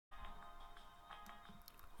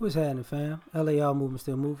What's happening, fam? L.A.R. movement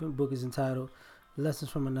still moving. Book is entitled Lessons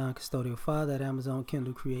from a Non-Custodial Father at Amazon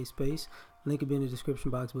Kindle Create Space. Link will be in the description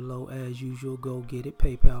box below as usual. Go get it.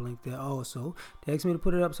 PayPal link there also. They asked me to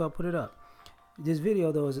put it up, so I'll put it up. This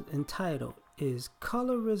video, though, is entitled, Is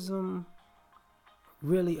Colorism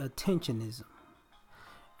Really Attentionism?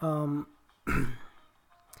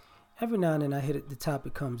 Every now and then I hit it, the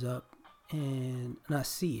topic comes up and I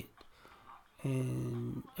see it.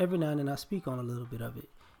 And every now and then I speak on a little bit of it.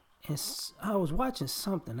 And I was watching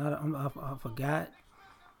something. I forgot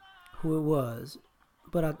who it was,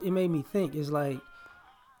 but it made me think. It's like,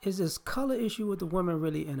 is this color issue with the women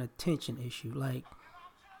really an attention issue? Like,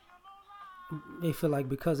 they feel like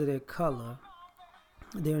because of their color,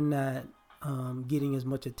 they're not getting as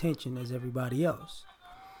much attention as everybody else.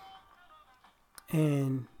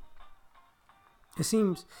 And it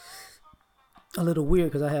seems a little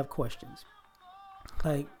weird because I have questions.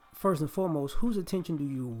 Like, first and foremost, whose attention do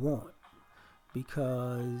you want?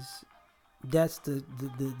 Because that's the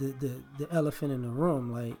elephant in the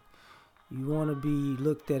room. Like, you want to be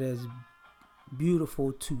looked at as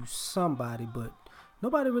beautiful to somebody, but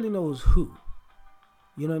nobody really knows who.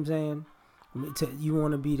 You know what I'm saying? You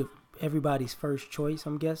want to be everybody's first choice,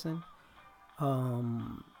 I'm guessing.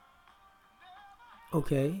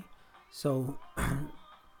 Okay, so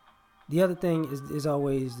the other thing is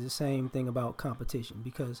always the same thing about competition,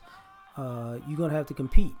 because you're going to have to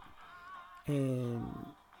compete. And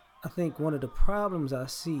I think one of the problems I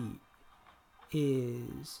see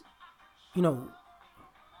is,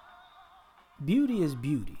 beauty is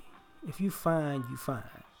beauty. If you find, you find.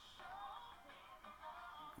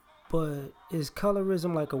 But is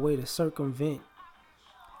colorism like a way to circumvent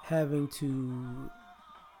having to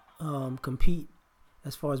compete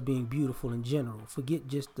as far as being beautiful in general? Forget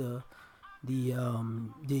just the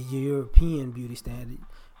European beauty standard,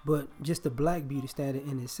 but just the black beauty standard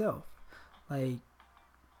in itself. Like,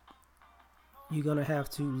 you're gonna have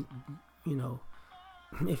to,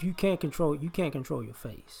 if you can't control your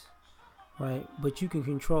face, right? But you can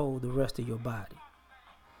control the rest of your body.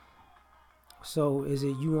 So is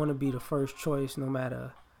it you want to be the first choice no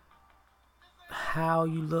matter how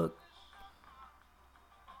you look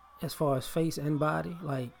as far as face and body?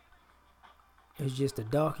 Like, it's just the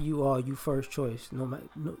darker you are, you first choice. No matter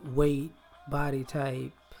weight, body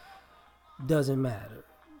type, doesn't matter.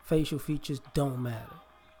 Facial features don't matter.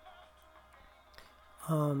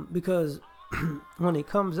 Because when it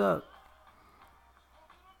comes up,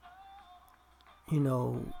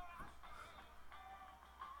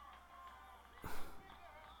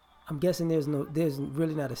 I'm guessing there's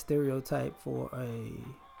really not a stereotype for a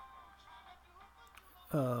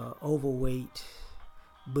overweight,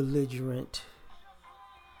 belligerent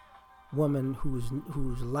woman who's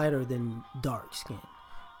lighter than dark skin.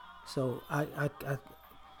 So I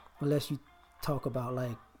unless you talk about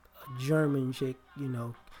like a German chick,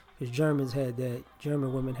 because German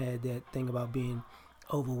women had that thing about being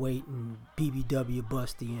overweight and BBW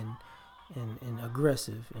busty and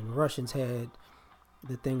aggressive, and Russians had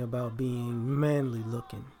the thing about being manly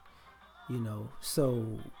looking,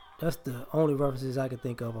 so that's the only references I could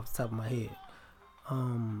think of off the top of my head.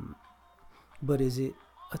 But is it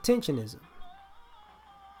attentionism?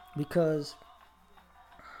 Because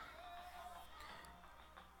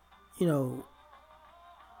it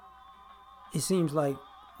seems like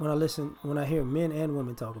when I hear men and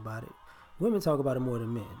women talk about it, women talk about it more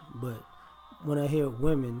than men, but when I hear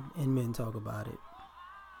women and men talk about it,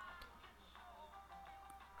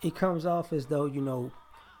 it comes off as though,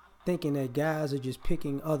 thinking that guys are just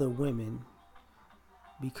picking other women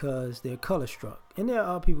because they're color struck. And there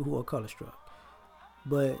are people who are color struck.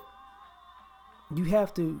 But you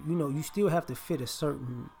have to, you still have to fit a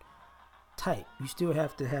certain type. You still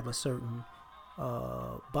have to have a certain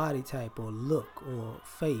body type or look or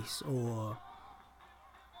face or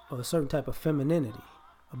a certain type of femininity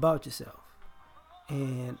about yourself.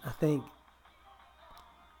 And I think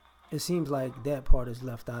it seems like that part is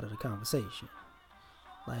left out of the conversation.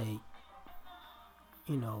 Like,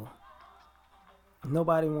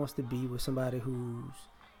 nobody wants to be with somebody who's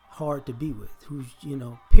hard to be with, who's,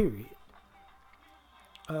 period.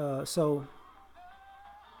 So,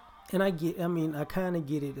 and I kind of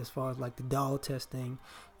get it as far as like the doll testing,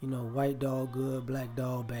 white doll good, black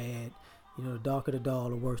doll bad, the darker the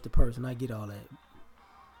doll, the worse the person. I get all that.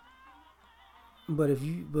 But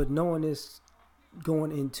knowing this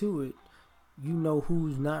going into it,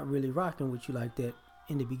 who's not really rocking with you like that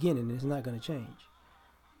in the beginning. It's not going to change.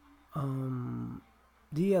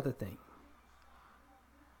 The other thing,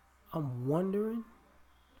 I'm wondering,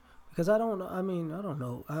 because I don't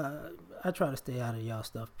know. I try to stay out of y'all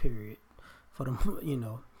stuff, period. For them,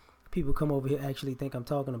 people come over here actually think I'm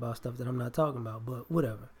talking about stuff that I'm not talking about, but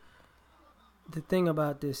whatever. The thing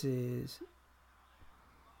about this is,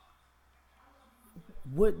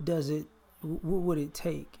 what would it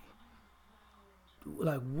take,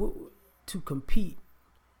 like, to compete?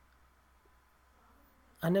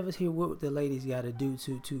 I never hear what the ladies got to do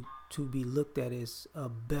to be looked at as a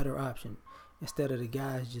better option, instead of the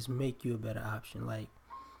guys just make you a better option. Like,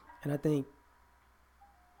 and I think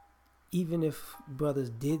even if brothers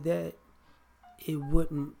did that, it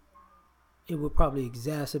would probably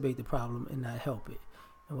exacerbate the problem and not help it.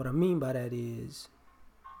 And what I mean by that is,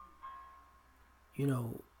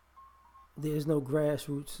 there's no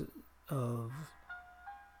grassroots of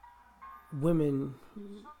women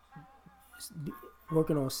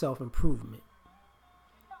working on self-improvement.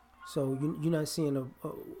 So you're not seeing a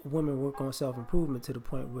woman work on self-improvement to the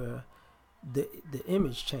point where the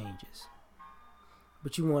image changes.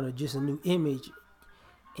 But you want just a new image,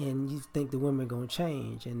 and you think the women gonna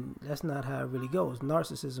change, and that's not how it really goes.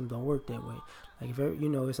 Narcissism don't work that way. Like, if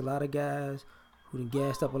it's a lot of guys who done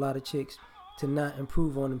gassed up a lot of chicks to not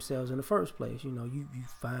improve on themselves in the first place. You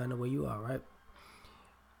find the way you are, right?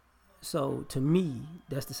 So to me,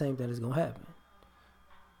 that's the same thing that's gonna happen.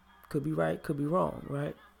 Could be right, could be wrong,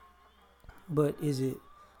 right? But is it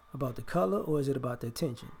about the color or is it about the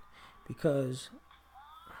attention? Because,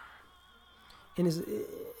 and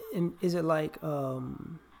is it like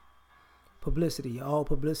publicity? All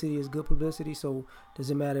publicity is good publicity. So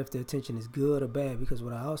does it matter if the attention is good or bad? Because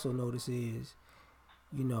what I also notice is,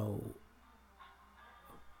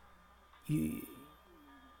 you,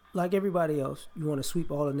 like everybody else, you want to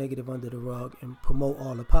sweep all the negative under the rug and promote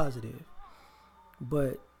all the positive.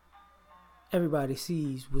 But everybody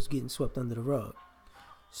sees what's getting swept under the rug.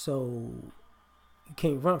 So you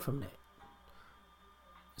can't run from that.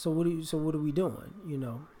 So what are we doing?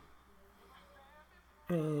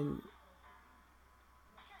 And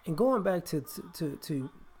going back to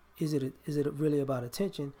is it really about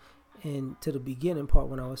attention? And to the beginning part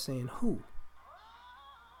when I was saying who?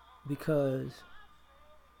 Because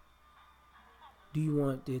do you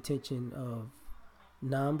want the attention of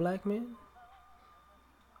non-black men?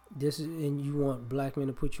 And you want black men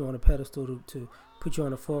to put you on a pedestal, to put you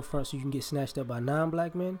on the forefront so you can get snatched up by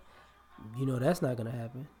non-black men? That's not gonna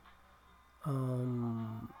happen.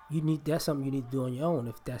 That's something you need to do on your own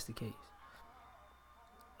if that's the case.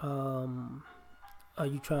 Are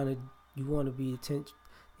you want to be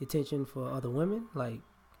attention for other women? Like,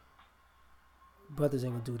 brothers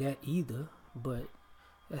ain't gonna do that either, but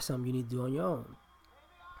that's something you need to do on your own.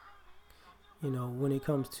 When it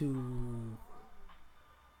comes to,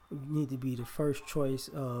 you need to be the first choice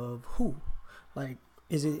of who? Like,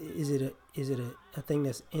 is it a thing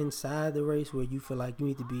that's inside the race where you feel like you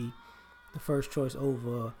need to be the first choice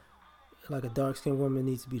over, like, a dark-skinned woman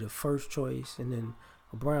needs to be the first choice, and then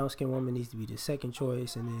a brown-skinned woman needs to be the second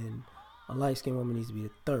choice, and then a light-skinned woman needs to be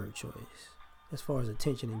the third choice, as far as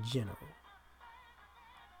attention in general?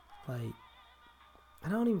 Like, I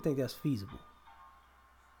don't even think that's feasible.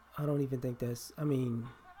 I don't even think that's,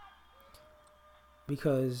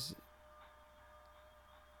 because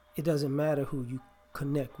it doesn't matter who you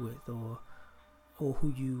connect with or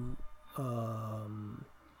who you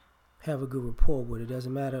have a good rapport with. It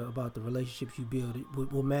doesn't matter about the relationships you build.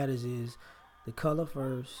 What matters is the color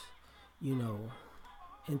first,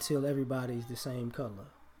 until everybody's the same color.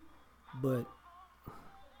 But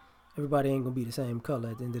everybody ain't gonna be the same color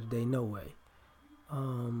at the end of the day, no way.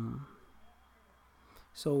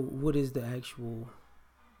 So what is the actual,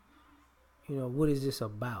 what is this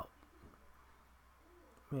about?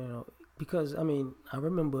 Because I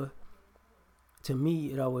remember, to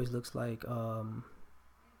me, it always looks like,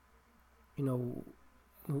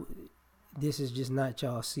 this is just not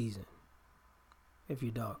y'all season if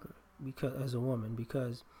you're darker, because as a woman,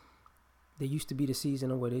 because there used to be the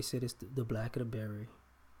season where they said it's the blacker the berry,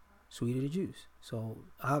 sweeter the juice. So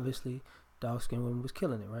obviously dark-skinned women was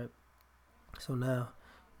killing it, right? So now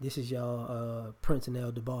this is y'all Prince and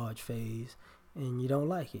El DeBarge phase, and you don't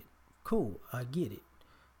like it. Cool, I get it.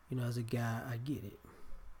 As a guy, I get it.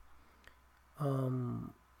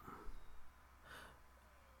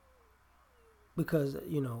 Because,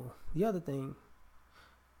 the other thing,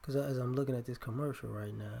 because as I'm looking at this commercial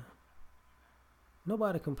right now,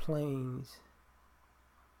 nobody complains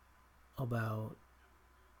about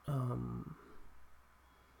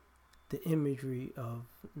the imagery of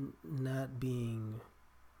not being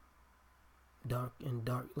dark,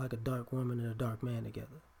 like a dark woman and a dark man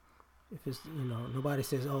together. If it's, nobody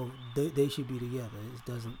says, oh, they should be together.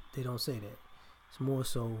 They don't say that. It's more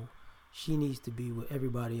so, she needs to be with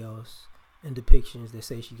everybody else in depictions that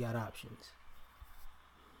say she got options.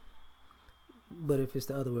 But if it's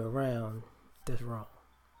the other way around, that's wrong.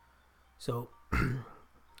 So,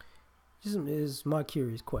 this is my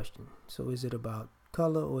curious question. So, is it about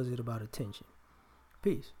color or is it about attention?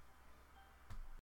 Peace.